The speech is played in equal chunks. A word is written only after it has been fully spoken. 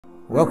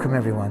Welcome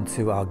everyone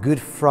to our Good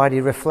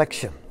Friday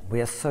reflection.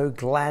 We are so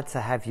glad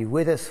to have you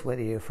with us,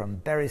 whether you're from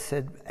Bury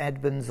St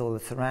Edmunds or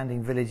the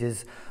surrounding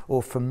villages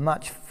or from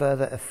much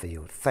further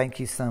afield.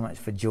 Thank you so much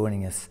for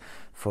joining us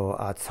for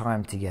our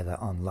time together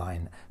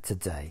online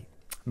today.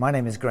 My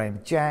name is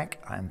Graham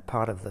Jack. I'm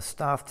part of the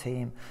staff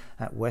team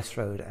at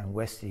Westroad and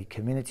Wesley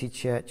Community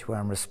Church, where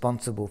I'm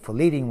responsible for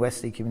leading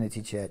Wesley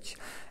Community Church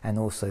and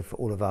also for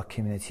all of our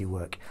community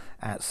work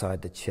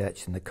outside the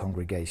church and the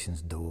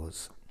congregation's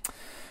doors.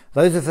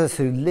 Those of us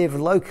who live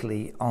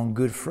locally on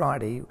Good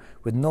Friday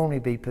would normally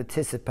be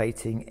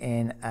participating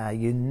in a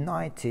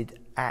united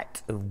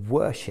act of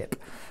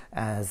worship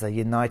as a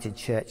united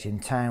church in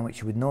town,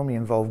 which would normally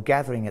involve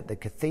gathering at the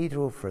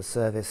cathedral for a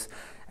service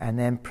and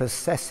then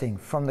processing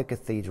from the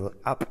cathedral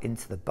up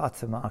into the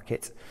butter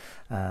market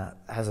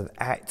as an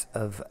act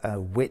of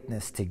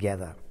witness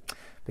together.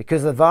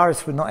 Because of the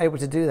virus, we're not able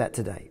to do that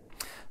today.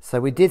 So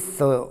we did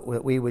thought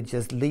that we would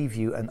just leave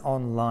you an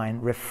online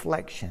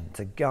reflection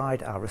to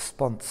guide our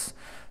response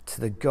to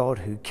the God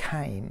who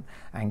came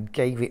and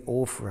gave it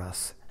all for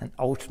us and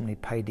ultimately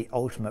paid the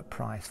ultimate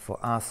price for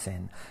our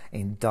sin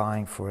in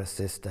dying for us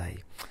this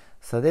day.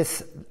 So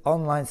this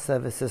online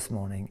service this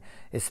morning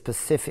is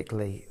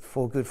specifically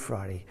for Good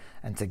Friday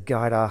and to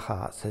guide our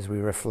hearts as we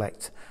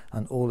reflect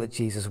on all that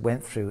Jesus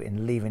went through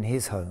in leaving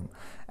his home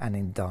and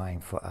in dying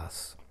for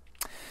us.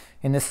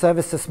 In the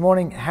service this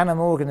morning, Hannah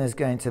Morgan is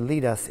going to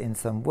lead us in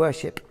some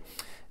worship,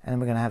 and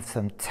we're going to have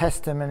some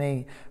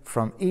testimony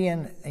from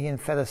Ian. Ian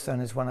Featherstone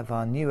is one of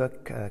our newer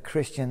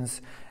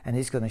Christians, and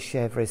he's going to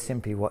share very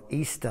simply what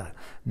Easter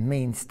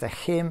means to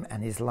him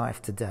and his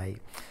life today.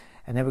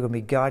 And then we're going to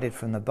be guided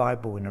from the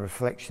Bible in a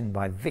reflection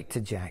by Victor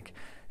Jack,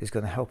 who's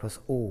going to help us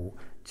all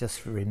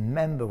just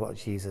remember what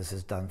Jesus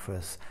has done for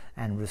us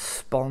and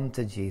respond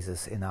to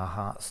Jesus in our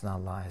hearts and our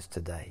lives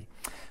today.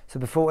 So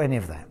before any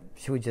of that,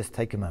 should we just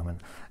take a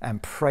moment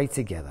and pray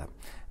together,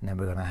 and then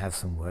we're going to have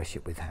some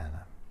worship with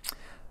Hannah.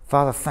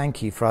 Father,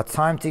 thank you for our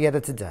time together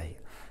today,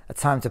 a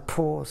time to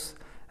pause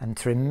and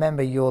to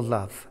remember your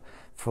love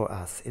for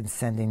us in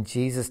sending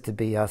Jesus to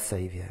be our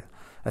Saviour,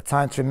 a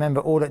time to remember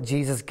all that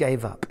Jesus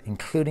gave up,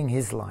 including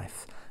his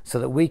life, so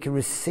that we can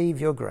receive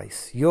your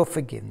grace, your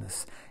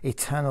forgiveness,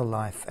 eternal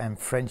life and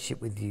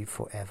friendship with you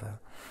forever.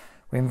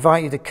 We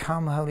invite you to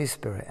come, Holy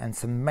Spirit, and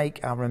to make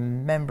our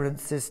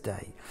remembrance this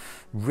day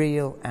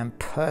real and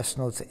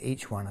personal to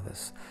each one of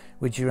us.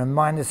 Would you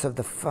remind us of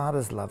the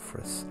Father's love for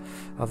us,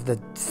 of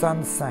the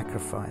Son's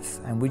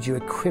sacrifice, and would you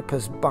equip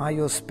us by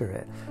your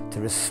Spirit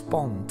to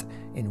respond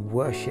in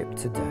worship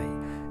today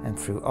and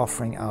through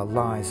offering our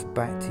lives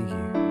back to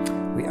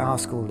you. We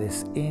ask all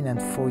this in and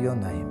for your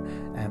name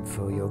and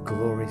for your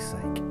glory's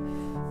sake.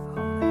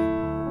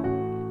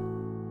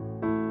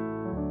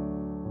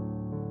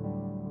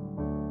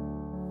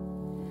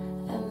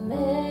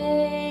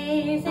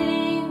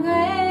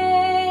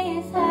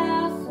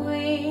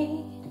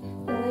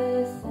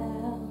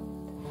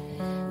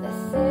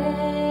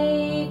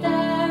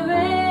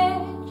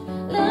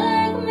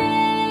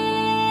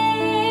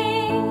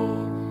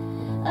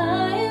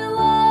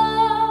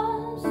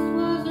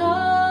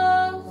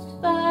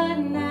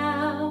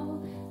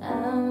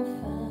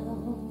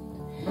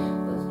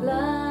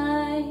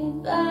 Blind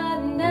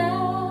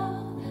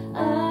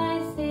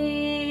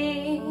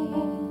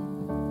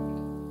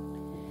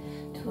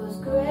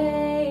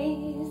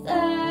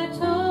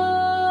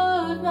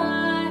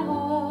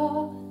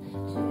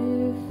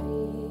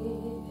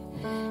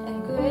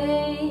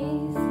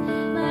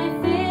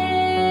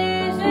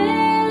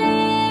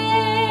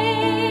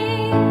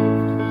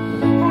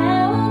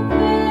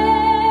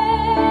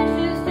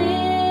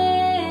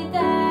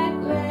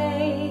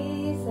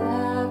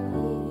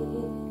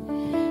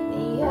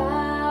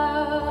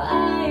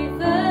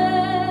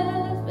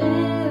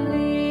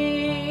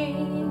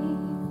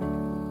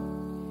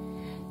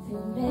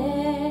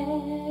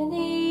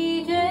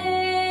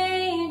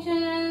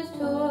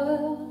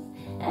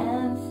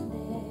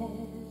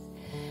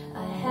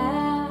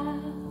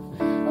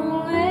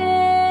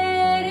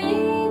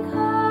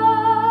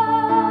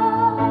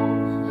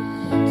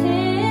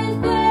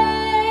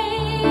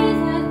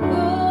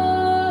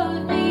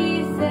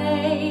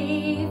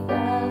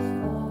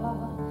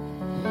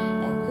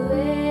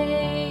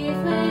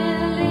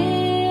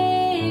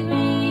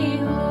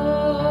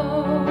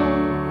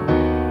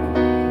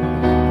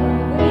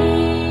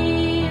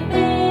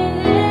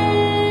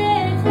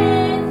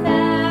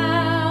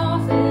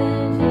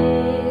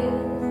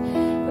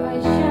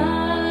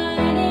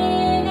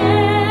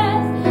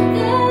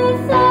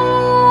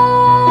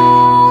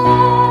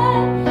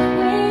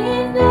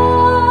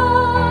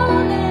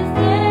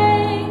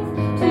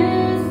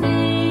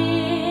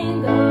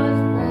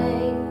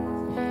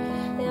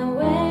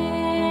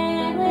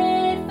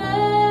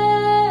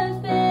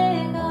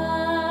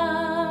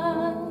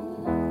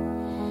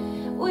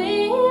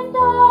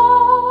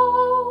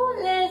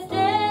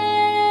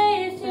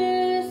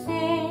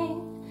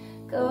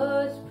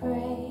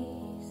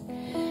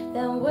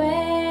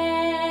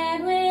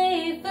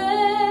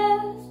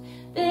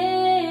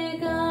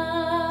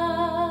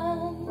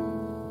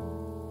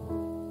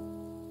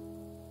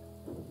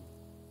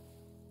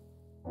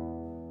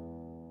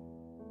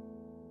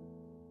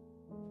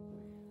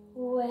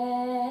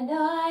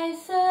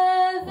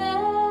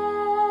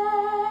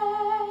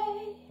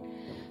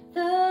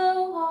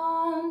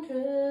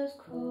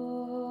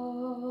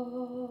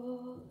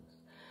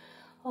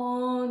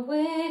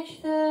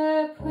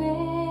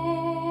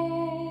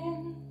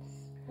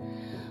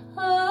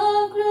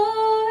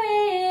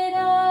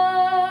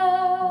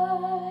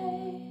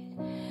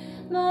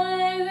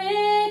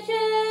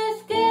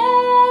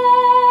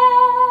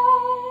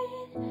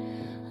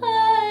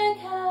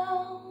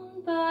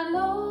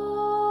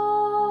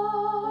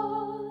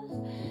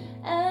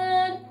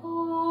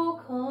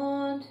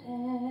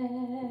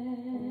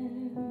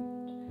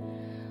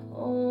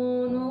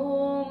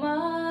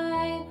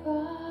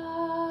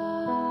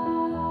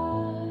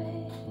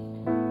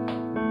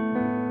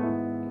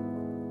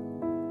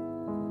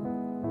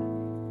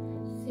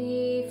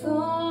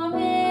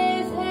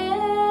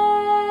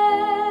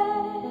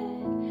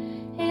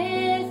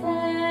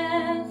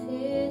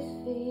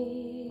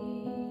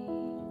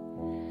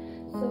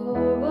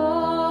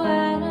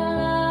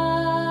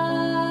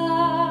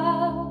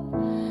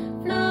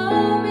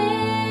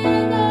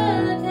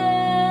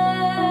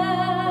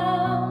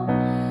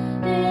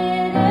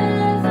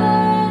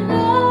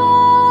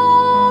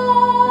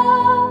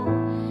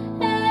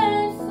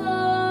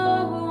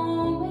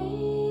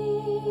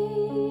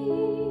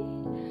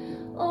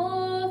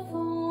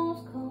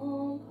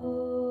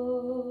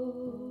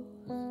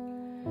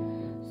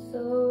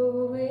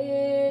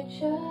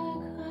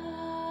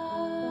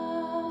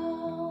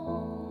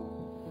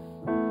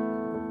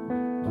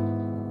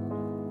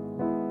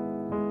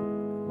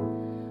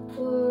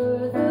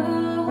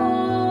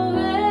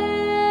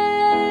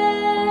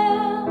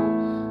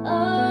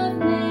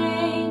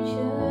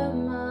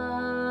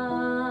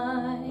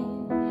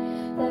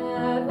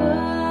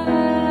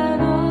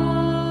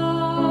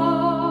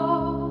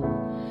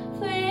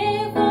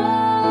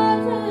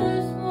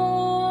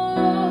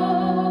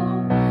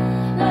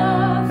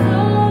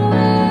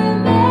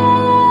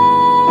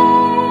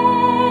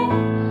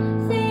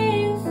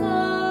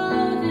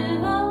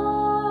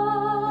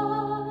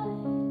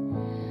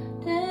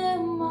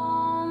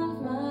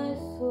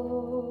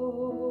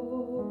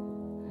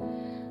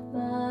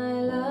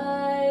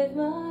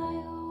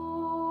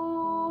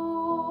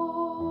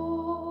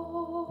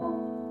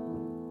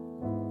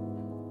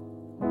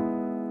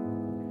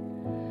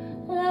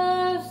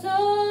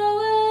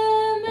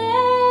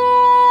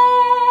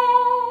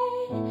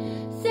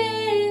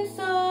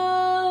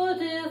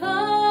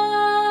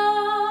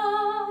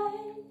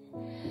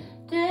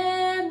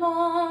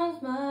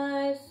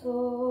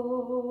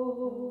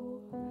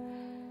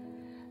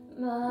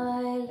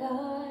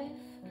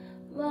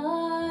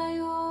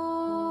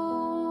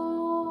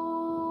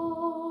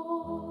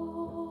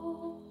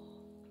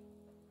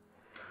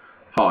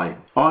Hi,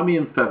 I'm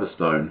Ian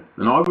Featherstone,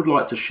 and I would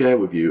like to share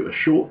with you a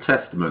short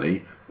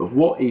testimony of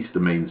what Easter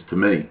means to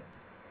me.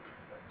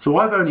 So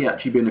I've only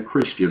actually been a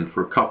Christian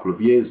for a couple of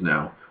years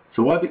now,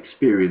 so I've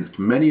experienced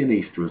many an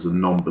Easter as a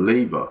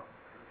non-believer.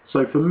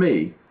 So for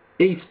me,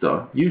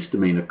 Easter used to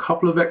mean a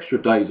couple of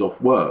extra days off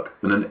work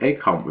and an egg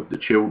hunt with the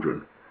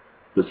children.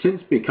 But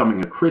since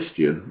becoming a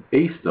Christian,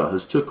 Easter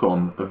has took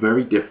on a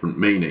very different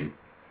meaning.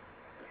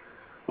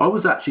 I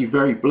was actually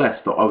very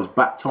blessed that I was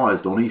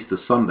baptised on Easter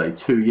Sunday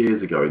 2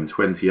 years ago in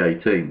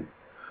 2018.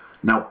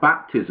 Now,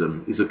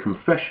 baptism is a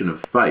confession of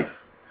faith.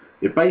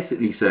 It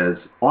basically says,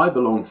 I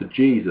belong to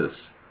Jesus,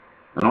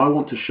 and I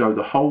want to show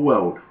the whole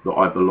world that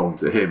I belong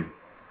to him.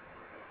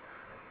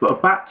 But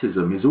a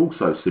baptism is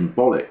also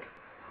symbolic.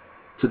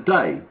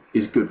 Today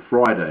is Good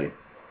Friday,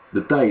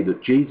 the day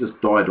that Jesus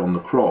died on the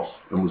cross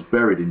and was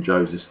buried in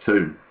Joseph's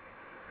tomb.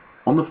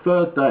 On the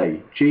third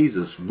day,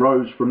 Jesus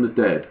rose from the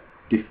dead,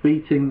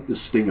 defeating the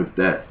sting of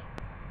death.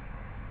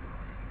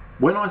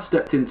 When I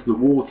stepped into the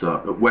water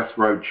at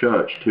Westroad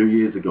Church 2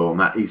 years ago on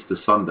that Easter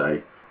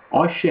Sunday,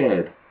 I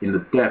shared in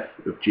the death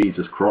of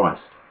Jesus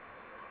Christ.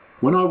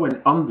 When I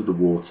went under the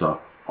water,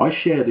 I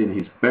shared in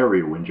his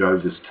burial in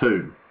Joseph's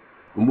tomb.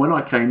 And when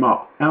I came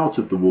up out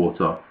of the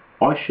water,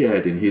 I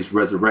shared in his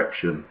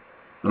resurrection,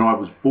 and I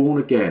was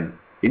born again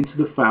into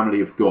the family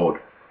of God,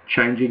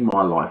 changing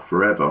my life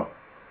forever.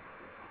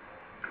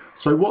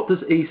 So what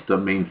does Easter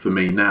mean for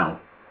me now?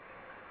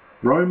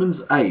 Romans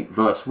 8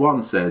 verse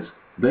 1 says,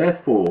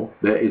 Therefore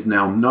there is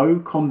now no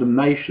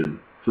condemnation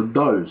for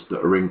those that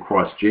are in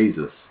Christ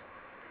Jesus.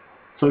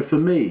 So for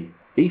me,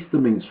 Easter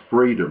means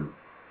freedom.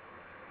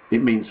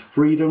 It means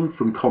freedom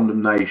from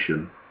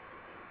condemnation,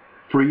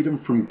 freedom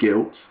from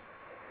guilt,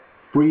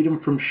 freedom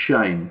from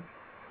shame,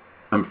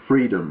 and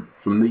freedom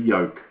from the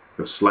yoke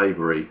of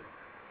slavery.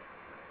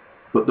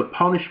 But the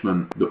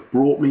punishment that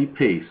brought me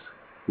peace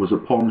was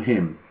upon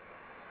him.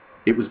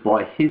 It was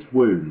by his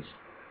wounds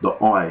that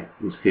I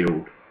was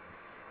healed.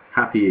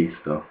 Happy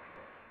Easter.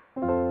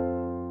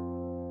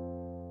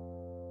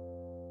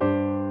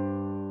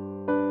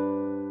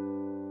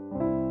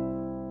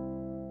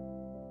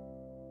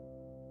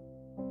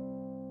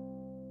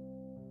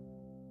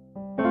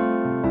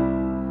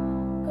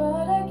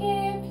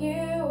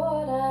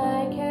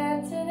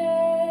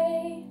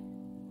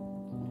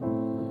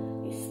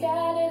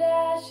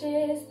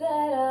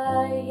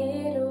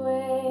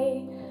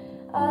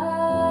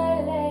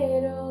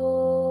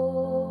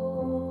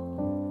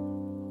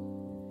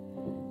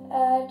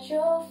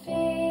 Your feet,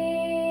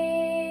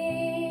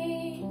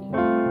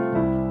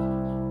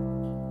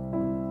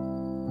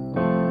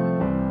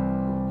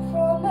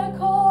 from the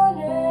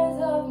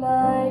corners of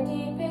my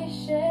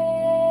deepest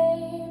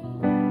shame,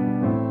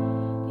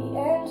 the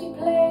empty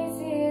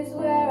places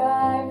where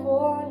I've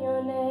worn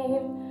your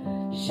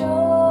name,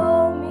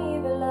 show me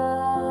the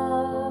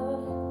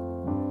love.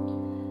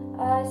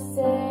 I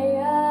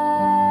say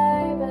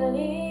I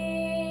believe.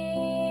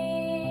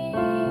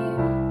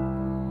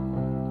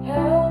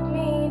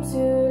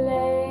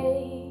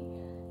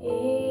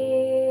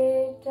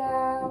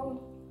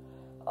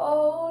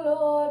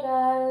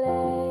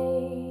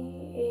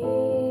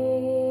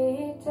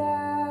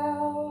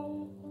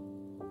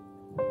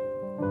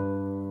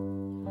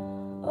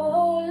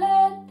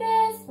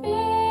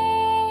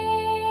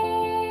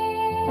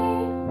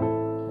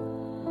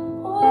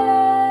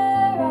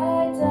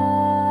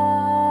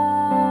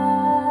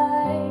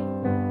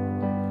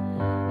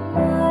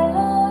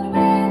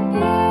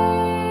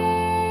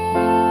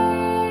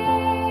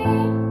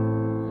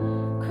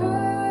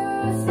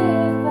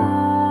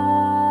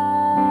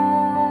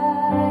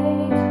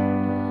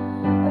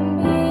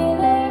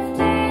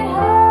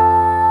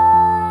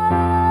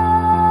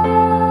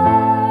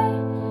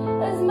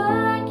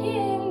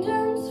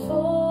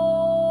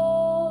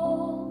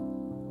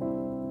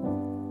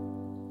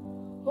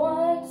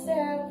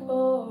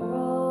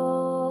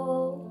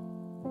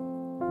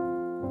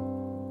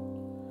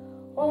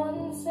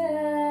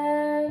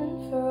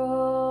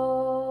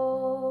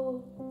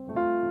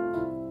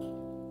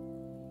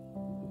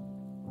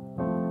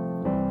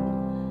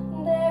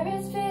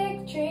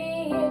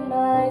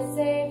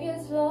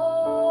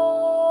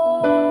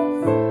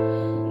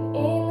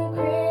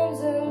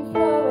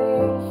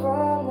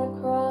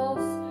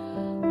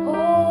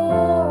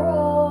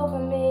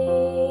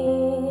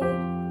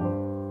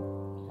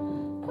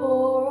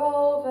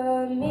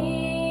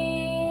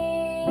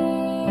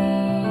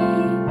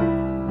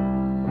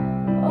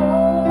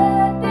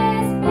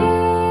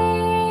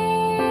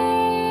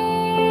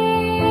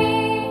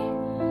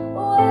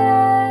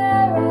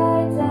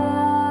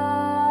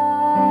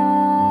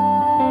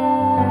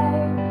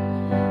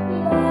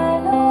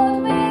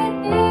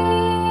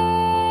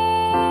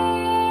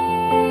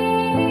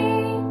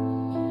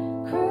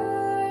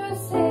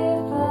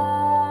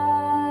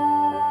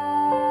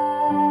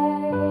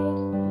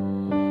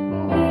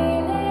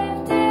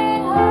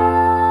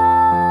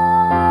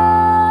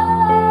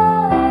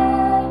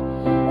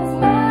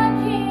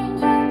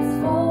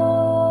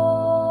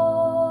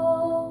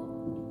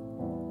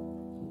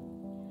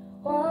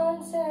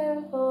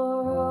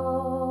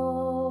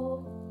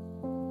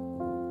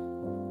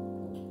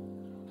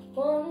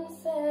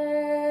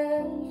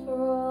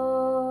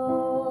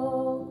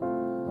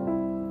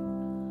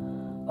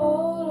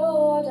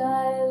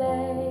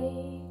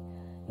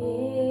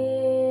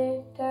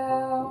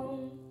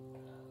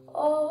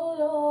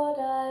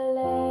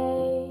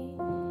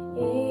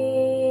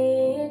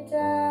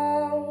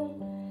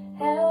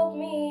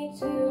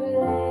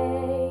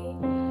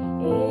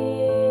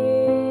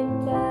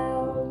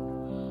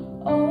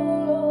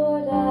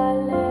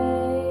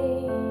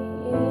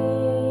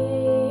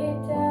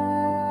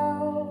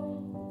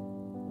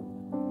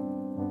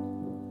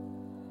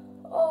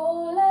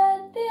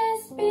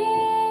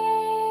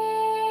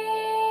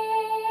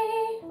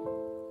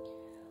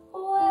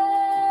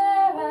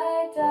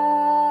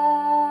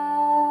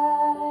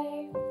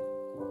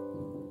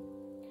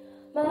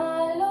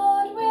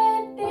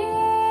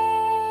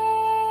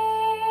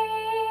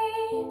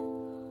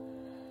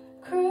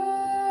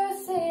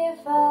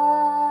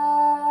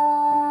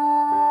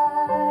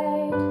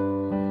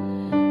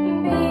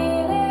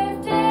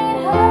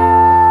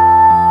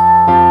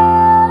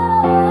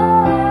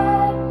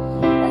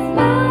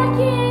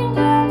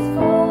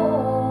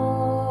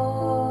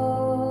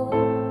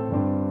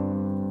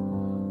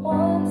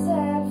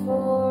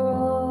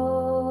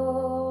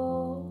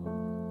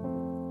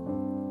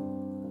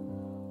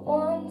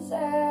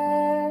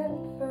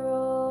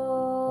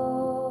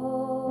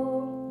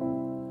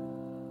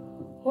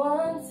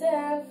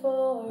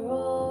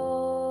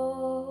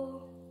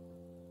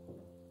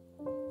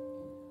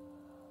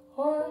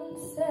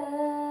 once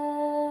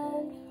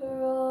and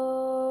for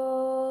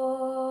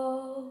all.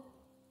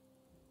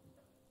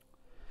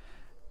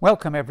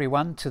 Welcome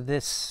everyone to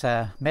this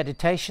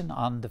meditation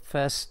on the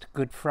first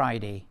Good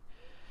Friday.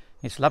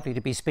 It's lovely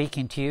to be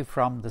speaking to you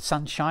from the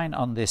sunshine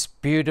on this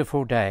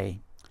beautiful day.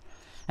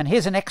 And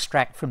here's an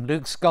extract from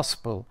Luke's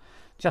Gospel,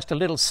 just a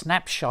little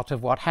snapshot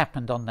of what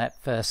happened on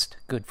that first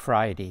Good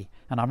Friday.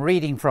 And I'm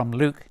reading from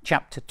Luke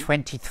chapter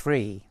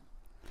 23.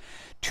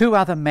 2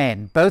 other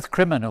men, both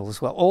criminals,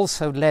 were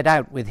also led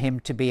out with him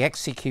to be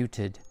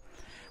executed.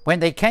 When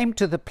they came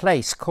to the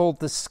place called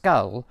the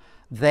Skull,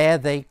 there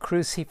they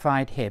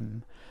crucified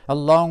him,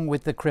 along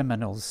with the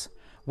criminals,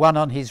 one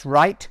on his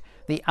right,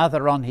 the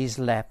other on his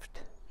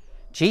left.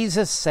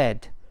 Jesus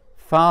said,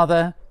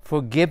 "Father,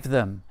 forgive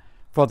them,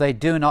 for they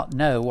do not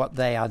know what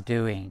they are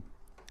doing."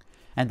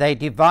 And they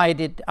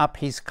divided up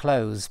his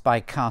clothes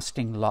by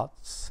casting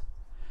lots.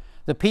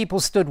 The people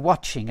stood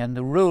watching, and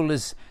the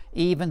rulers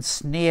even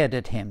sneered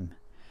at him.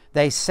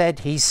 They said,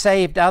 "He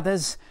saved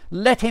others.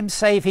 Let him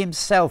save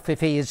himself if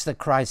he is the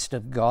Christ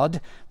of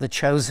God, the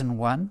chosen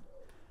one."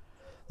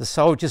 The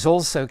soldiers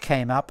also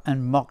came up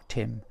and mocked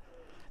him.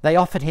 They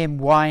offered him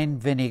wine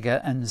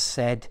vinegar and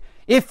said,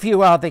 "If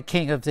you are the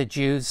King of the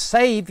Jews,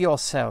 save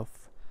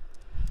yourself."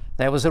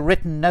 There was a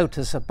written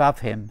notice above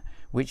him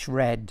which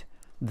read,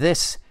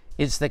 "This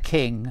is the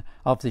King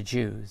of the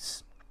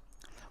Jews."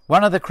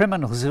 One of the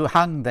criminals who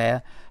hung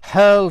there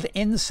hurled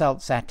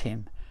insults at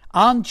him.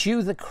 "Aren't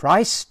you the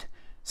Christ?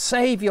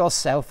 Save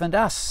yourself and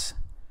us."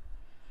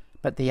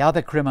 But the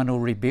other criminal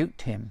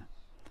rebuked him.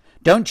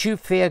 "Don't you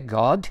fear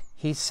God,"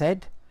 he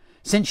said,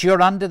 "since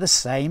you're under the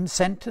same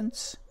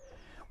sentence?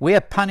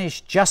 We're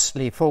punished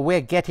justly, for we're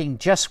getting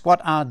just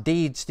what our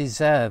deeds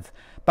deserve,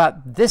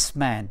 but this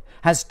man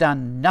has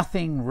done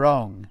nothing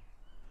wrong."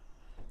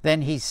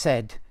 Then he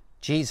said,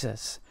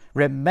 "Jesus,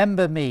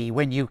 remember me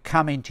when you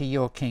come into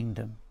your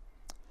kingdom."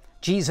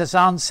 Jesus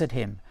answered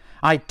him,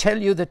 "I tell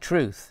you the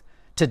truth,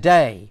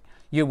 today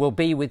you will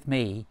be with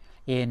me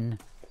in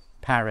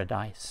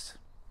paradise."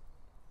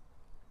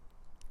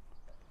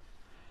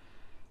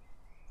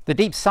 The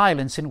deep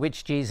silence in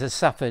which Jesus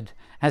suffered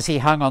as he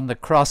hung on the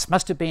cross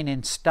must have been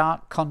in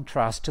stark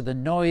contrast to the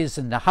noise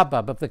and the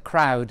hubbub of the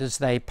crowd as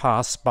they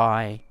passed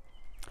by.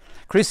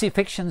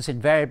 Crucifixions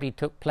invariably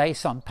took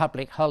place on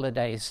public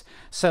holidays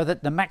so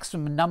that the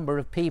maximum number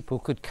of people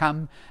could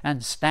come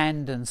and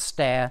stand and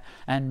stare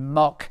and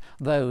mock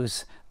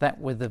those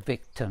that were the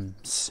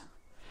victims.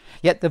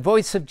 Yet the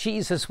voice of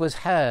Jesus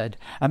was heard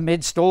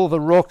amidst all the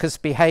raucous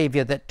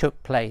behavior that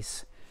took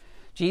place.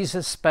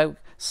 Jesus spoke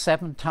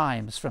 7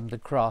 times from the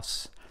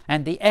cross,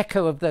 and the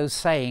echo of those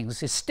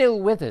sayings is still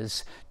with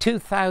us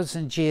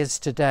 2,000 years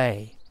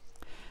today.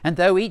 And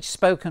though each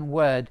spoken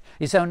word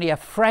is only a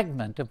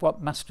fragment of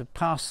what must have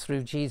passed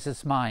through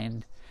Jesus'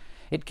 mind,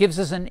 it gives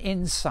us an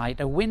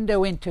insight, a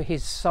window into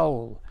his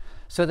soul,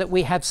 so that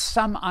we have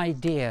some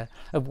idea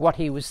of what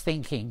he was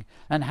thinking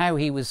and how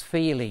he was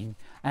feeling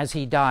as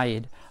he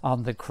died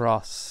on the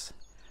cross.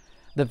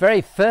 The very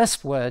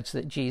first words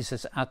that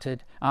Jesus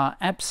uttered are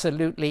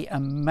absolutely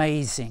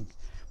amazing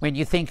when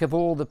you think of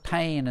all the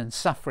pain and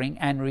suffering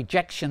and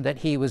rejection that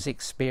he was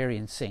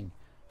experiencing.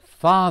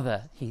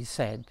 "Father," he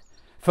said,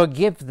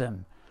 "forgive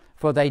them,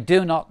 for they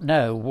do not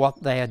know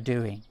what they are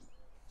doing."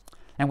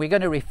 And we're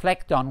going to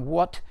reflect on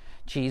what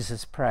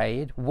Jesus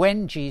prayed,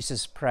 when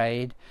Jesus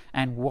prayed,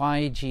 and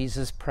why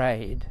Jesus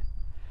prayed.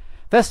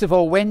 First of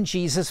all, when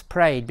Jesus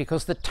prayed,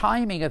 because the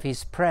timing of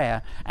his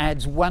prayer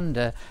adds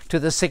wonder to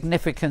the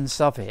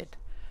significance of it.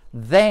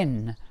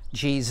 Then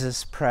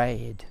Jesus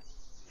prayed.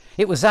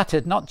 It was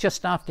uttered not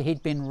just after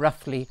he'd been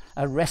roughly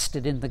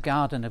arrested in the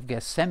Garden of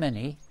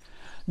Gethsemane,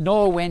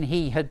 nor when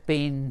he had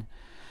been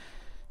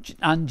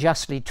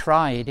unjustly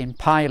tried in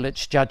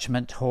Pilate's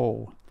judgment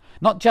hall,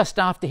 not just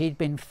after he'd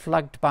been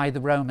flogged by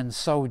the Roman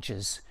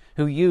soldiers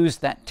who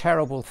used that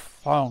terrible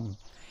thong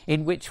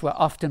in which were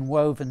often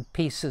woven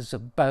pieces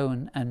of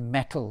bone and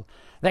metal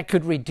that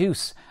could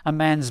reduce a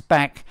man's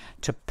back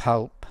to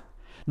pulp,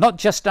 not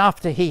just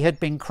after he had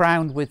been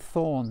crowned with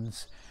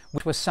thorns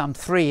which were some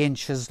 3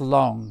 inches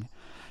long,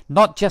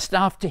 not just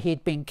after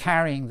he'd been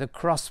carrying the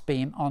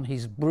crossbeam on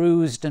his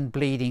bruised and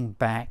bleeding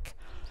back,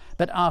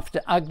 but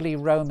after ugly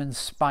Roman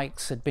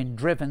spikes had been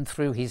driven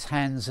through his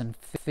hands and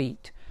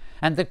feet,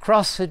 and the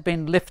cross had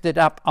been lifted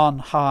up on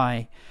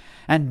high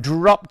and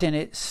dropped in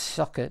its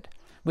socket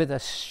with a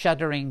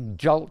shuddering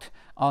jolt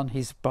on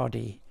his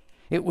body.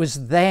 It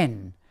was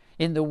then,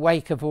 in the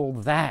wake of all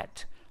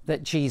that,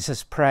 that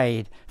Jesus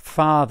prayed,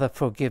 "Father,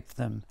 forgive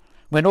them,"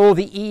 when all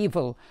the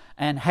evil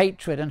and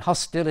hatred and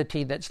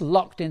hostility that's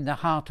locked in the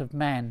heart of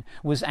man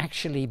was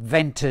actually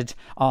vented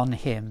on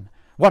him.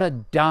 What a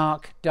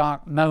dark,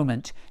 dark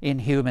moment in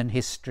human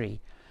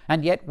history.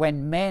 And yet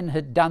when men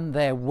had done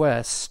their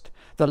worst,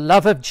 the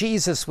love of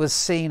Jesus was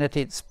seen at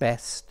its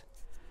best.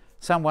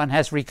 Someone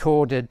has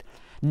recorded,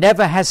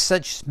 "Never has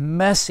such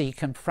mercy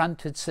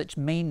confronted such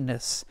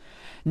meanness.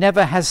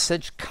 Never has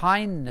such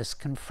kindness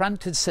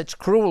confronted such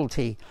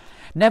cruelty.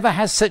 Never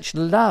has such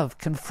love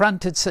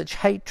confronted such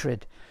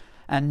hatred.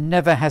 and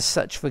never has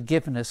such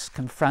forgiveness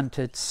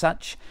confronted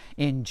such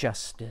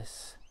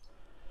injustice.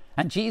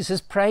 And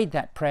Jesus prayed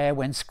that prayer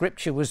when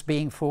Scripture was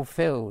being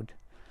fulfilled.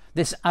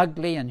 This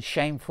ugly and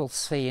shameful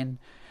sin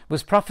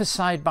was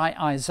prophesied by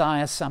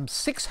Isaiah some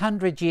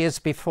 600 years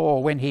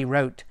before, when he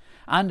wrote,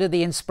 under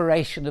the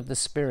inspiration of the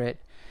Spirit,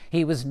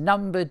 "He was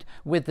numbered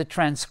with the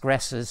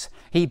transgressors.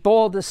 He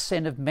bore the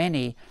sin of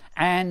many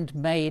and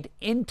made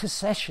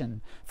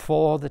intercession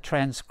for the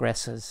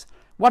transgressors."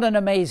 What an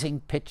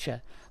amazing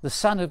picture. The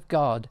Son of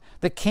God,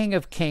 the King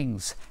of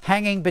Kings,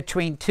 hanging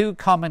between two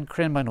common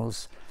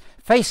criminals,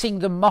 facing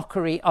the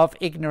mockery of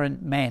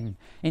ignorant men,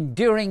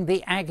 enduring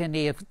the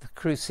agony of the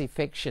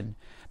crucifixion,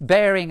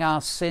 bearing our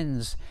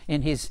sins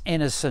in his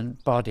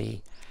innocent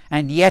body.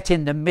 And yet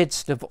in the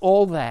midst of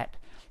all that,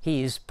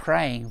 he is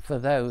praying for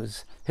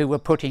those who were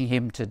putting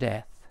him to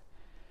death.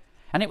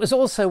 And it was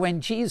also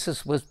when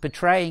Jesus was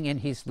betraying in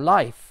his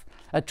life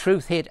a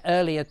truth he had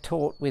earlier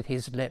taught with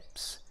his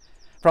lips.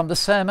 From the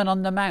Sermon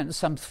on the Mount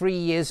some 3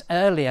 years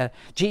earlier,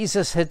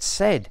 Jesus had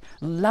said,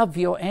 "Love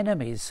your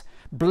enemies,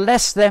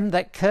 bless them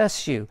that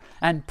curse you,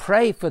 and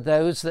pray for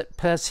those that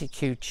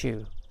persecute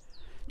you."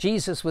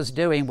 Jesus was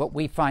doing what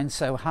we find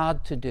so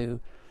hard to do.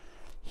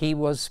 He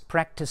was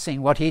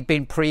practicing what he'd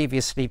been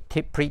previously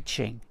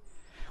preaching.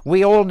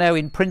 We all know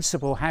in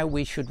principle how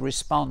we should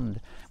respond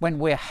when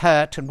we're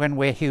hurt and when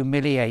we're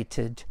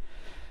humiliated.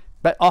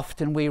 But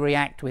often we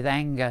react with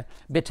anger,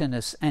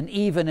 bitterness, and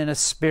even in a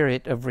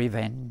spirit of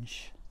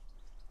revenge.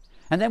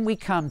 And then we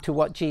come to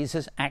what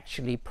Jesus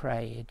actually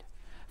prayed.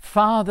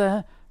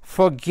 "Father,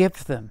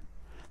 forgive them."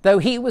 Though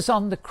he was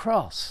on the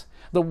cross,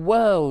 the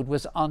world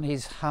was on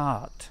his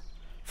heart.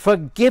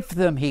 "Forgive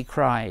them," he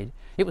cried.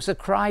 It was a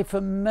cry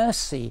for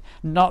mercy,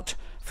 not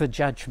for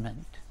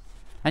judgment.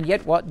 And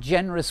yet what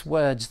generous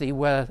words they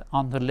were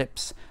on the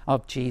lips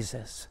of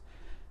Jesus.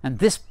 And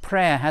this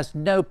prayer has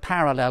no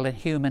parallel in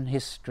human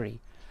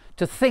history.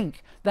 To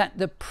think that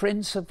the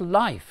Prince of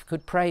Life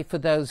could pray for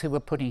those who were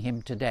putting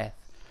him to death.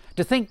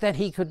 To think that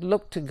he could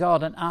look to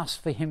God and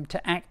ask for him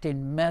to act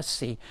in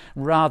mercy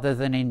rather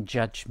than in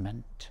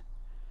judgment.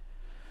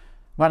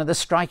 One of the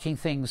striking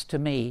things to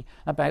me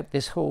about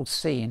this whole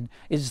scene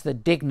is the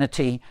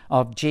dignity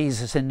of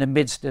Jesus in the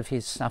midst of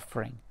his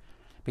suffering.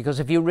 Because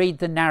if you read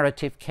the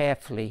narrative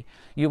carefully,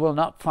 you will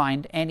not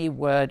find any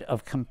word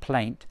of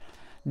complaint,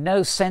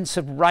 no sense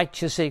of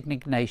righteous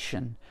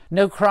indignation,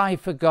 no cry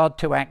for God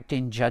to act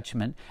in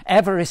judgment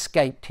ever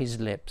escaped his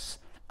lips,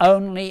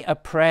 only a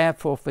prayer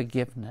for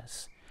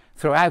forgiveness.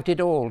 Throughout it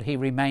all, he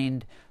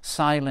remained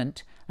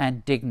silent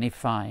and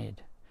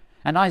dignified.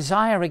 And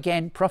Isaiah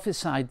again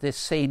prophesied this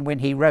scene when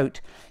he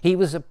wrote, "He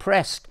was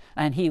oppressed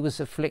and he was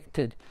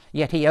afflicted,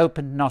 yet he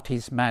opened not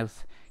his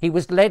mouth. He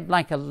was led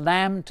like a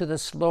lamb to the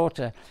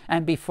slaughter,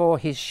 and before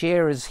his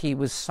shearers he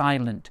was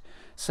silent,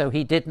 so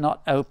he did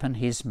not open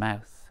his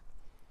mouth."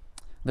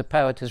 The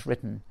poet has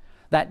written,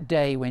 "That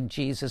day when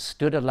Jesus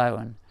stood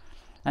alone,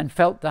 and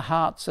felt the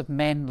hearts of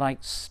men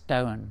like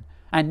stone,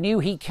 and knew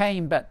he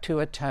came but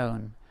to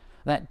atone,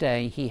 that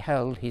day he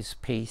held his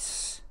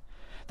peace.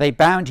 They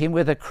bound him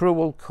with a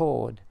cruel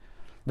cord.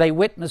 They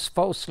witnessed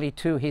falsely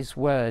to his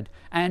word,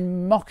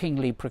 and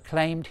mockingly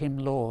proclaimed him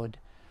Lord.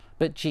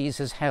 But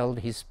Jesus held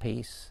his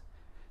peace.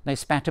 They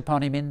spat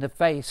upon him in the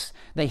face.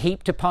 They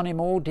heaped upon him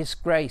all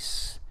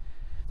disgrace.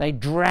 They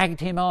dragged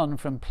him on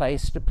from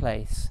place to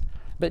place.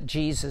 But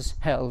Jesus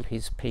held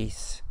his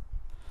peace.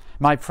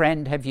 My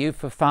friend, have you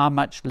for far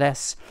much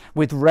less,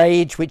 with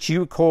rage which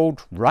you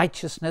called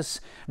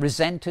righteousness,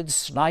 resented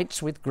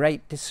slights with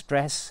great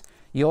distress?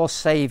 Your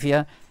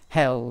Saviour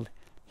held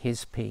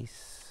his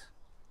peace.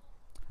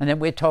 And then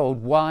we're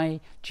told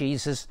why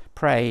Jesus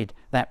prayed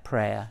that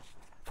prayer.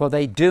 For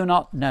they do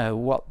not know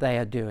what they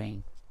are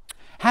doing.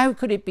 How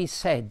could it be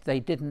said they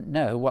didn't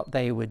know what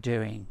they were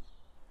doing?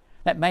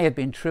 That may have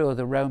been true of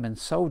the Roman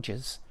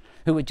soldiers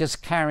who were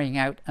just carrying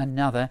out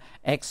another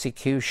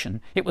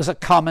execution. It was a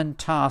common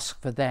task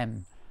for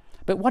them.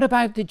 But what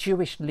about the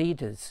Jewish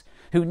leaders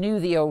who knew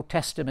the Old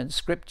Testament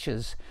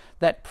scriptures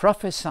that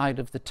prophesied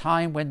of the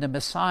time when the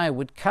Messiah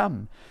would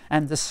come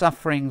and the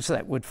sufferings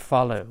that would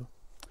follow?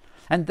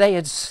 And they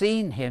had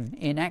seen him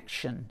in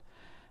action,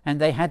 and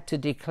they had to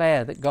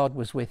declare that God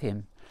was with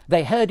him.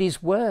 They heard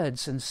his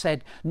words and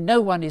said,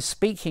 "No one is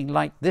speaking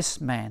like this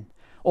man."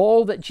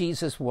 All that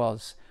Jesus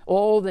was,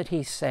 all that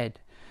he said,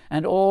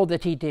 and all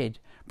that he did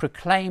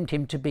proclaimed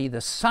him to be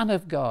the Son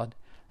of God,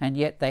 and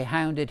yet they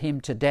hounded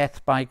him to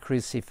death by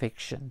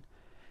crucifixion.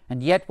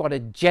 And yet what a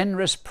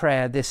generous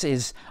prayer this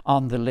is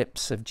on the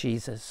lips of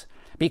Jesus,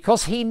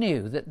 because he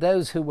knew that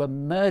those who were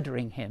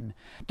murdering him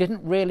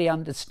didn't really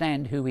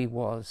understand who he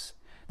was.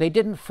 They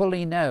didn't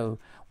fully know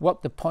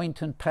what the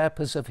point and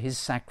purpose of his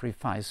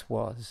sacrifice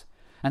was.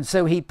 And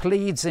so he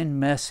pleads in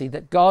mercy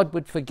that God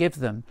would forgive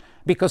them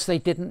because they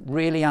didn't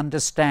really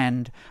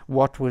understand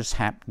what was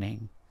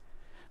happening.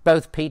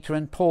 Both Peter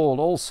and Paul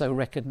also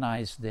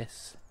recognized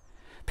this.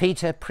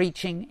 Peter,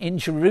 preaching in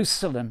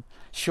Jerusalem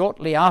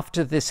shortly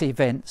after this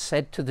event,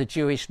 said to the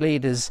Jewish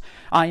leaders,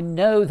 "I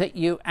know that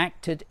you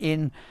acted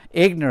in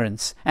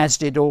ignorance, as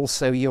did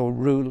also your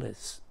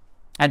rulers."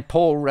 And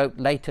Paul wrote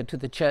later to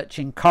the church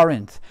in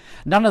Corinth,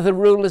 none of the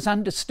rulers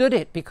understood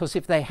it, because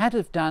if they had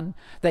have done,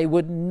 they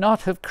would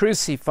not have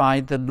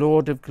crucified the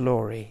Lord of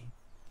glory.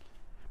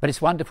 But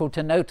it's wonderful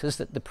to notice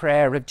that the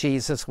prayer of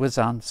Jesus was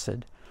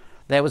answered.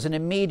 There was an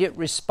immediate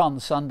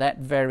response on that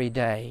very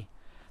day.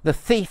 The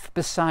thief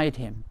beside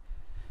him,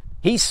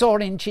 he saw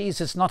in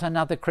Jesus not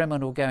another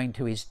criminal going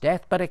to his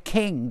death, but a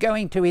king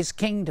going to his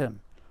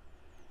kingdom.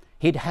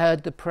 He'd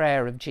heard the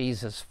prayer of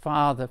Jesus,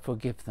 Father,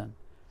 forgive them.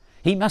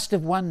 He must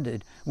have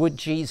wondered, would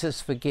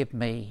Jesus forgive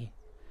me?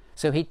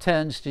 So he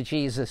turns to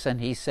Jesus and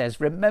he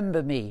says,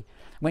 remember me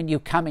when you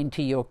come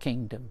into your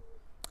kingdom.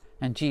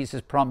 And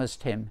Jesus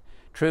promised him,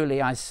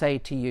 truly I say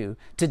to you,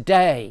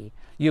 today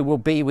you will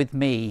be with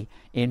me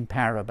in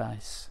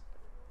paradise.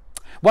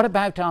 What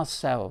about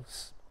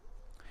ourselves?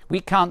 We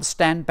can't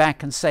stand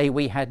back and say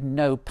we had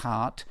no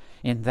part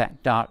in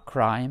that dark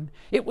crime.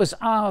 It was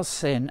our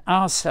sin,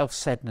 our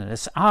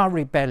self-centeredness, our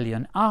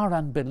rebellion, our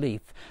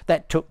unbelief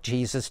that took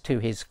Jesus to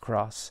his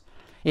cross.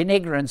 In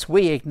ignorance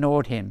we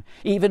ignored him,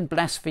 even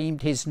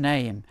blasphemed his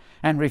name,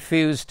 and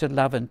refused to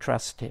love and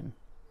trust him.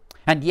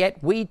 And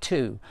yet we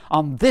too,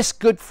 on this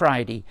Good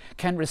Friday,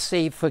 can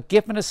receive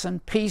forgiveness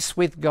and peace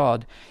with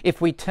God if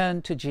we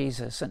turn to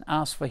Jesus and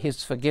ask for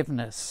his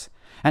forgiveness,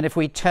 and if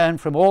we turn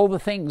from all the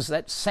things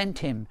that sent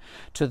him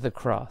to the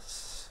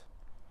cross.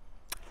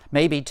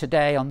 Maybe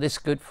today, on this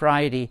Good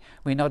Friday,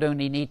 we not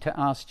only need to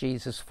ask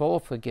Jesus for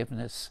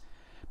forgiveness,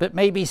 but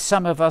maybe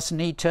some of us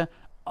need to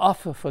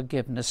offer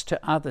forgiveness to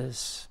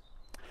others.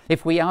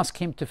 If we ask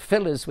him to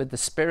fill us with the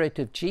Spirit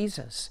of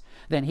Jesus,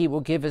 then he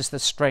will give us the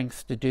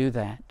strength to do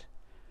that.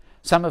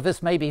 Some of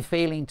us may be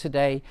feeling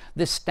today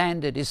this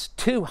standard is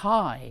too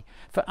high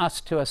for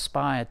us to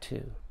aspire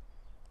to.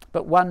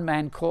 But one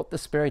man caught the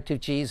Spirit of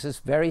Jesus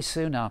very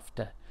soon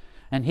after,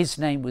 and his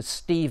name was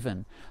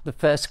Stephen, the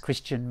first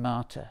Christian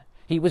martyr.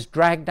 He was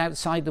dragged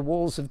outside the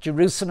walls of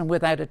Jerusalem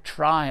without a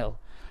trial,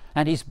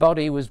 and his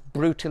body was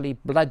brutally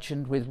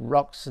bludgeoned with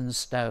rocks and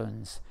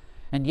stones.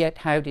 And yet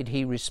how did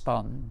he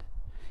respond?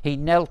 He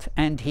knelt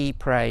and he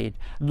prayed,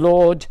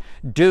 Lord,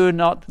 do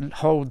not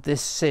hold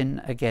this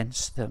sin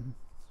against them.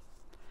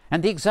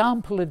 And the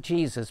example of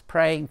Jesus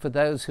praying for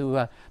those who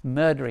are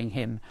murdering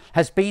him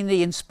has been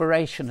the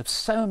inspiration of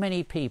so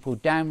many people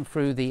down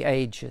through the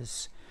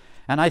ages.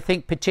 And I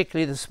think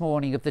particularly this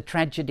morning of the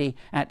tragedy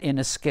at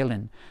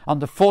Inniskillen on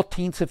the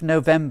 14th of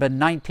November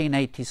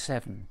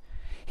 1987.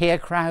 Here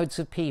crowds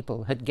of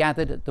people had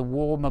gathered at the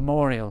War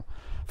Memorial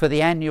for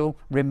the annual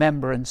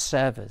remembrance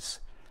service,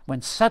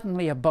 when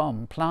suddenly a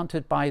bomb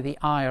planted by the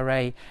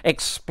IRA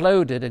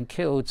exploded and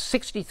killed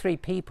 63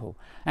 people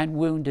and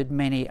wounded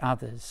many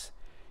others.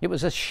 It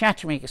was a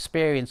shattering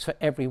experience for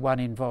everyone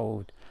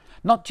involved,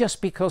 not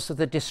just because of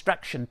the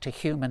destruction to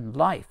human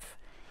life,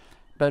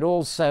 but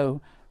also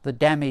the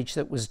damage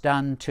that was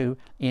done to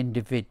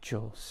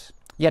individuals.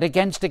 Yet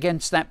against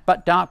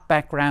that dark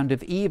background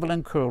of evil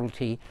and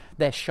cruelty,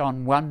 there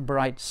shone one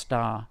bright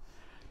star.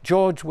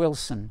 George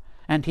Wilson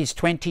and his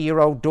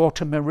 20-year-old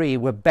daughter Marie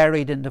were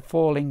buried in the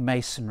falling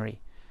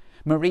masonry.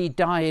 Marie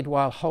died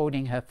while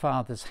holding her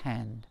father's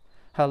hand.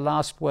 Her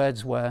last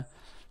words were,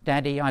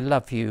 Daddy, I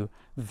love you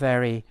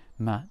very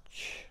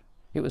much.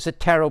 It was a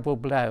terrible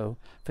blow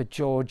for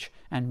George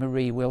and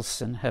Marie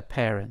Wilson, her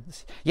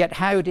parents. Yet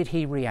how did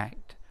he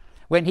react?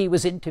 When he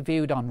was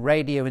interviewed on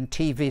radio and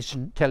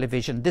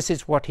television, this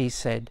is what he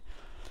said.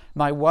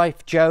 My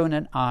wife Joan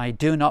and I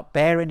do not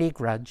bear any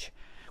grudge.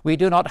 We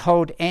do not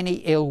hold any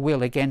ill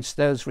will against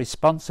those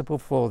responsible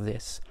for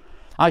this.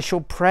 I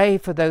shall pray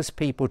for those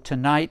people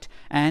tonight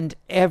and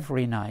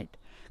every night.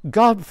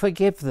 God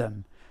forgive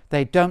them.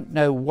 They don't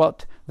know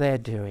what they're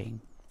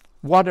doing.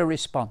 What a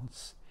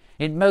response.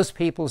 In most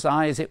people's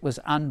eyes, it was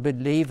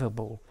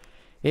unbelievable.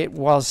 It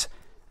was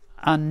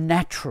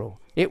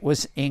unnatural. It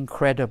was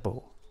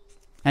incredible.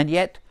 And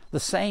yet, the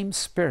same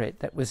Spirit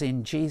that was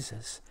in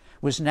Jesus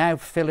was now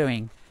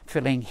filling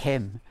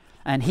him.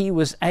 And he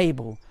was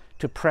able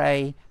to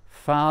pray,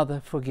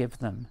 Father, forgive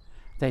them.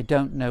 They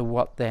don't know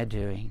what they're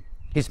doing.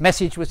 His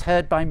message was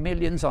heard by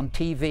millions on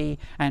TV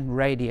and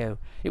radio.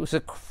 It was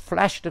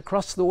flashed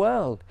across the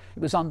world.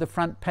 It was on the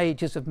front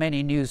pages of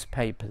many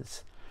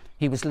newspapers.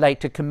 He was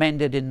later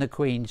commended in the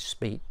Queen's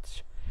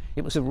speech.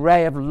 It was a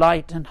ray of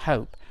light and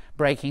hope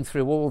breaking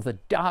through all the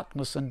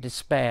darkness and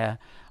despair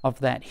of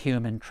that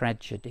human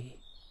tragedy.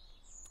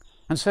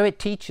 And so it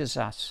teaches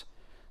us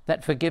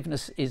that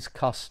forgiveness is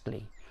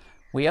costly.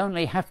 We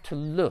only have to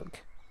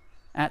look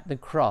at the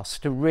cross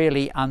to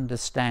really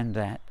understand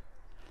that.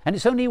 And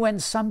it's only when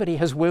somebody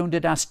has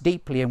wounded us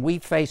deeply and we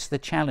face the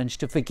challenge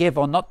to forgive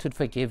or not to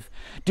forgive,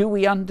 do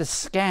we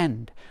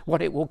understand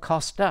what it will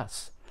cost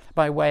us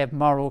by way of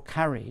moral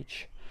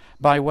courage,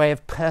 by way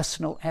of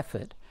personal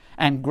effort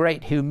and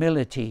great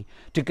humility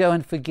to go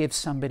and forgive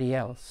somebody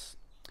else,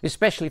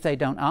 especially if they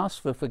don't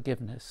ask for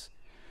forgiveness,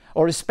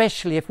 or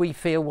especially if we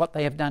feel what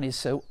they have done is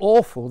so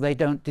awful they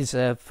don't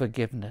deserve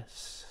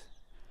forgiveness.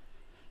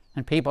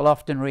 And people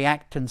often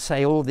react and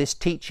say, oh, this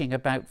teaching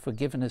about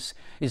forgiveness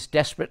is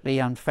desperately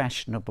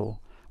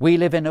unfashionable. We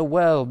live in a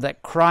world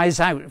that cries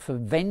out for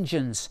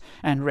vengeance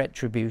and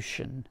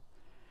retribution.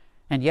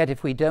 And yet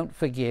if we don't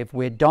forgive,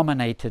 we're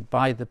dominated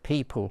by the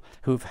people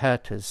who've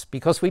hurt us,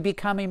 because we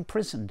become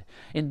imprisoned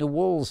in the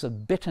walls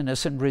of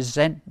bitterness and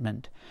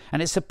resentment.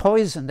 And it's a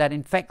poison that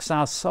infects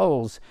our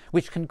souls,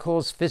 which can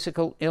cause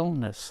physical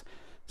illness,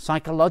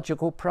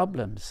 psychological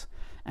problems,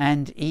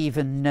 and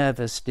even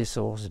nervous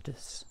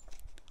disorders.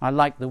 I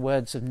like the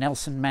words of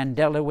Nelson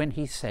Mandela when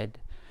he said,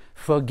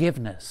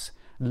 "Forgiveness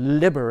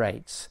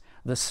liberates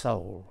the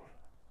soul."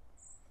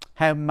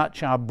 How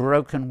much our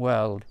broken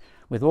world,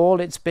 with all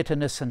its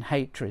bitterness and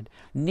hatred,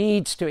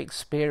 needs to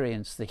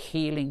experience the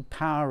healing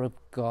power of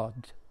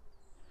God.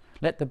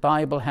 Let the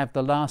Bible have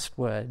the last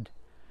word.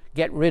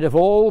 Get rid of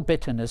all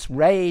bitterness,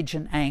 rage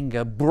and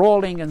anger,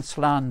 brawling and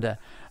slander,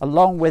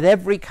 along with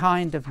every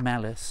kind of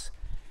malice,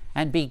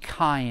 and be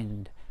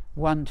kind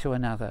one to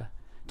another,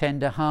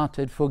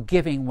 tender-hearted,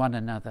 forgiving one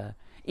another,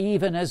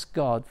 even as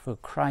God, for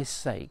Christ's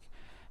sake,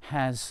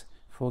 has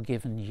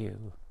forgiven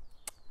you.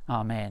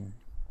 Amen.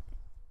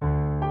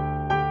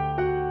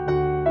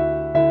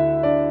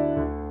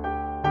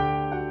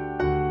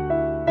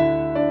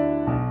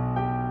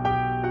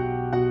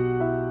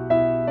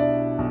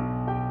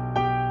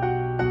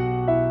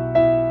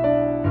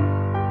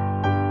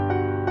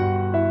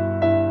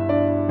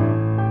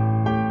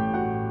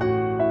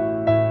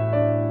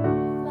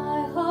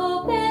 My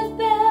hope is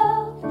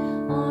built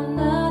on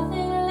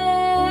nothing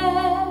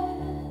less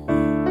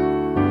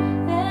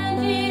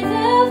than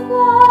Jesus'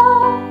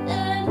 blood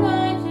and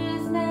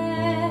righteousness.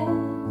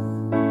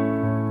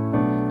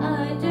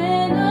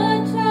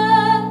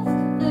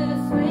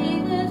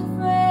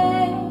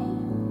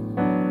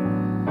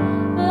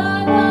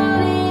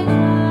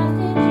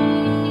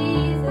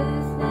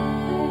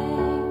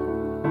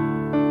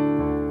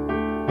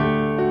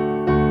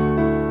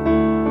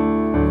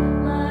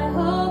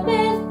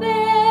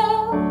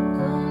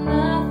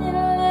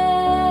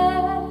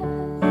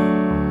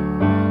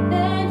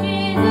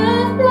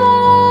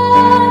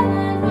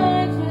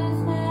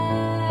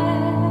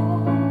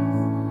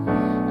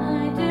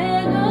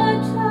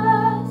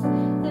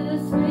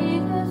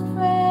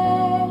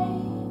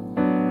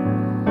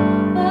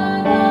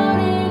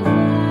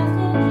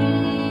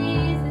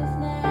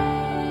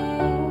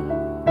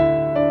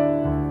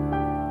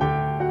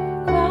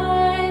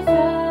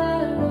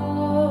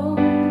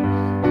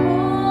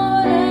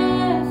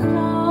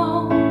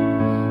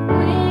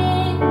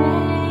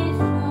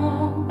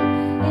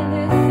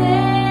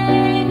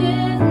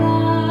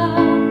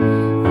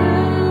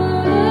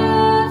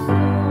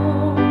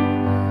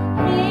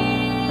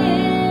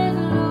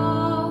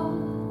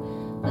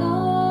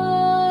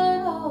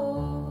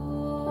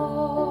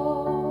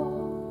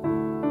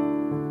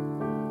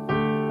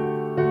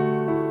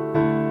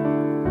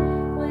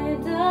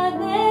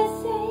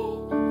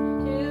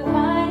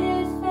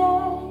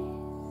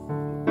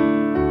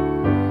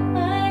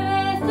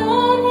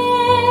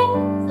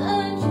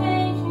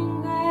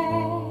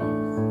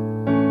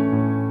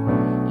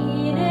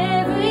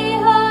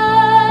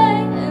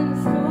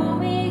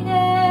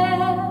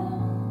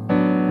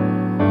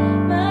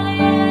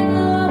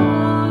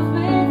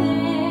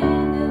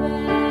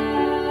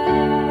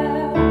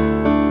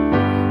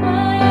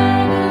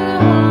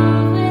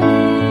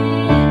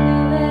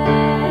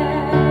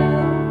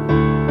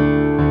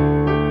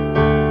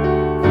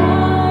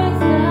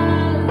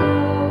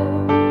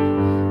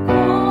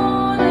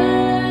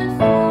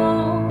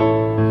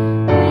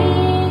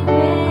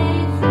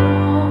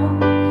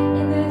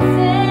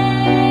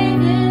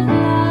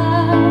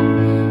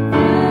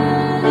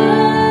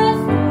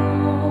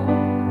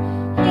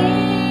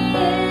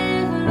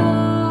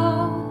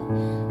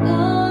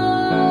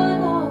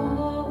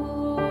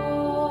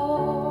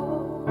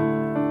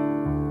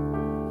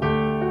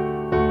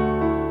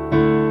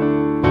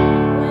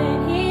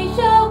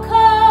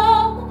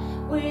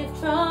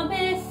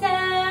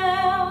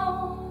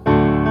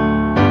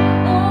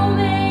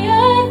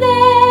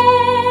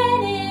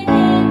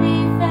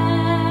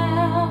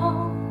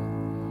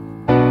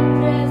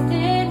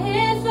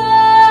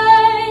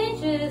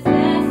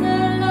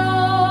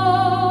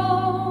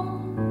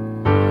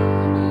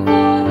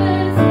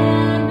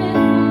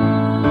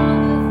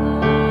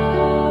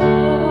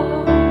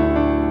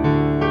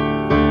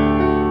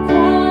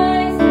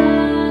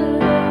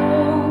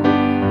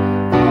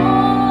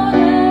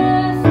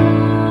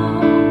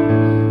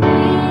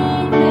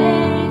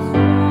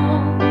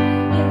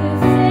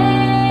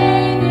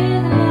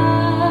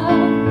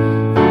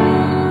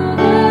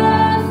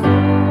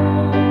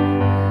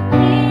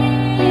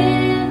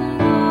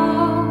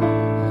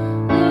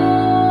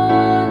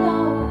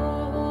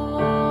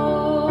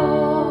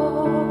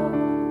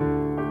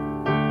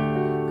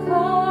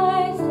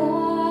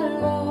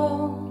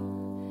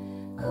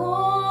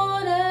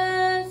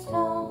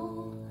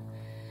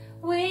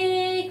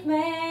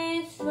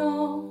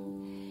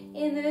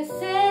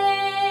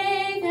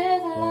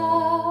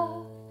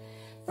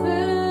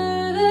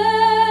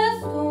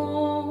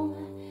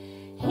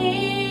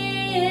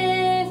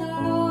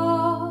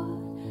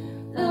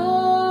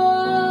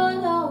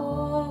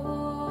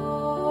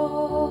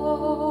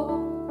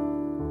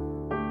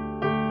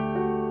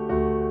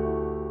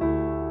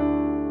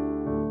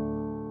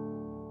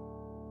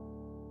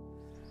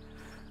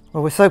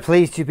 Well, we're so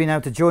pleased you've been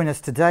able to join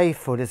us today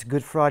for this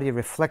Good Friday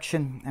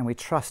reflection, and we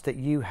trust that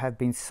you have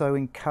been so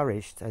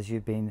encouraged as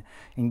you've been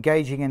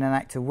engaging in an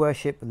act of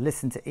worship,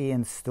 listened to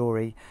Ian's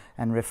story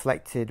and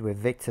reflected with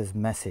Victor's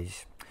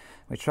message.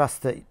 We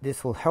trust that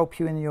this will help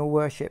you in your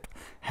worship,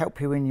 help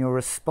you in your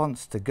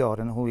response to God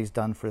and all He's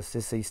done for us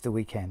this Easter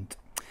weekend.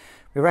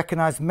 We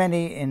recognise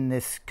many in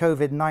this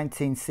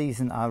COVID-19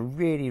 season are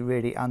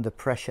really under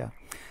pressure.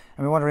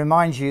 And we want to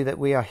remind you that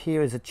we are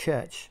here as a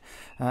church,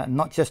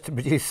 not just to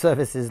produce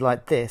services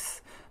like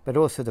this, but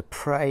also to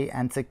pray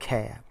and to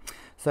care.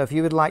 So if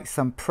you would like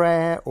some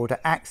prayer or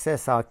to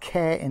access our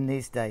care in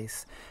these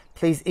days,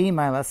 please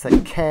email us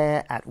at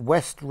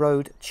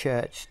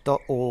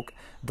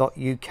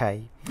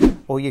care@westroad.online.church,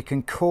 or you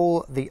can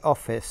call the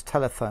office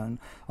telephone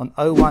on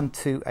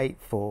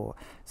 01284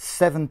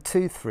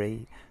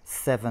 723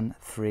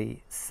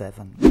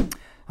 737.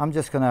 I'm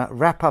just going to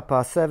wrap up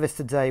our service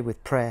today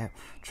with prayer,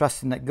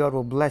 trusting that God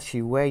will bless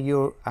you where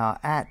you are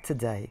at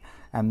today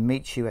and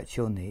meet you at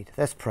your need.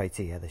 Let's pray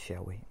together,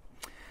 shall we?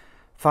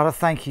 Father,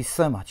 thank you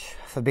so much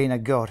for being a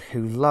God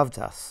who loved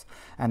us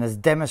and has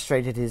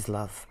demonstrated His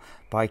love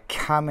by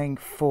coming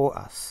for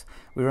us.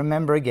 We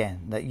remember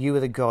again that you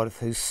are the God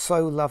who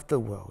so loved the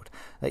world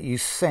that you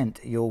sent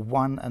your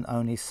one and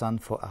only Son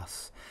for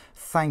us.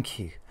 Thank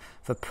you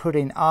for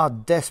putting our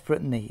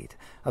desperate need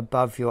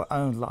above your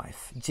own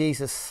life.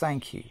 Jesus,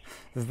 thank you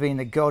for being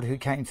the God who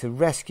came to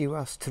rescue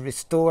us, to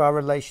restore our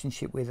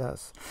relationship with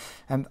us,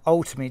 and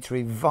ultimately to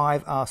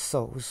revive our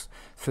souls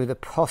through the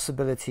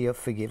possibility of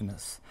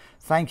forgiveness.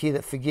 Thank you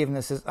that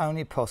forgiveness is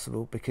only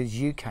possible because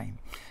you came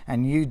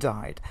and you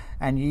died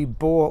and you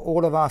bore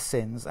all of our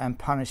sins and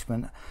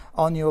punishment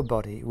on your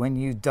body when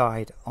you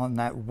died on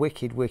that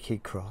wicked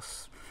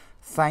cross.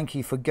 Thank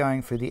you for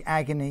going through the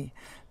agony,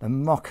 the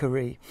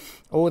mockery,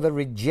 or the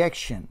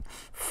rejection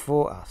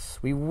for us.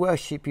 We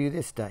worship you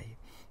this day,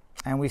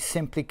 and we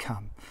simply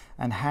come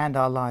and hand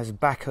our lives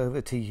back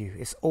over to you.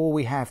 It's all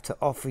we have to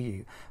offer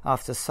you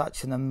after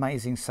such an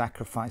amazing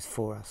sacrifice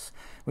for us.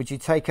 Would you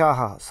take our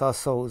hearts, our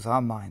souls,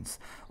 our minds,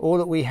 all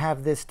that we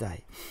have this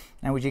day,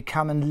 and would you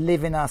come and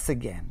live in us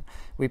again?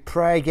 We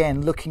pray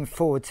again, looking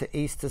forward to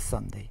Easter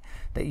Sunday,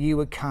 that you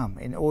would come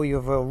in all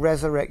your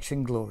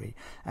resurrection glory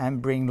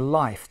and bring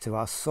life to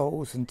our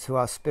souls and to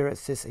our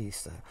spirits this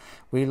Easter.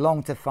 We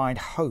long to find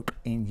hope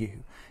in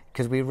you,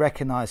 because we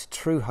recognize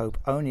true hope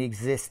only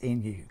exists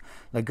in you,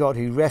 the God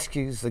who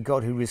rescues, the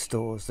God who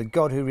restores, the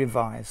God who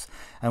revives,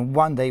 and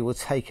one day will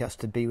take us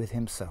to be with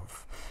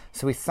Himself.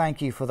 So we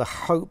thank you for the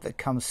hope that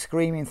comes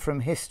screaming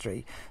from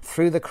history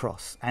through the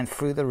cross and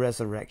through the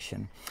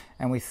resurrection.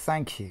 And we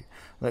thank you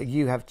that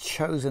you have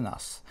chosen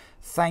us.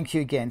 Thank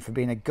you again for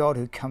being a God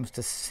who comes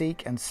to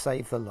seek and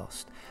save the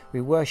lost.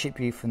 We worship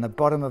you from the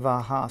bottom of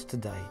our hearts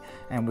today,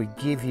 and we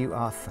give you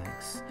our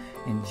thanks.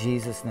 In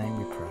Jesus' name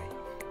we pray.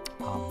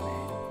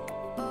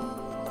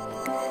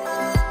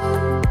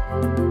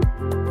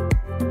 Amen.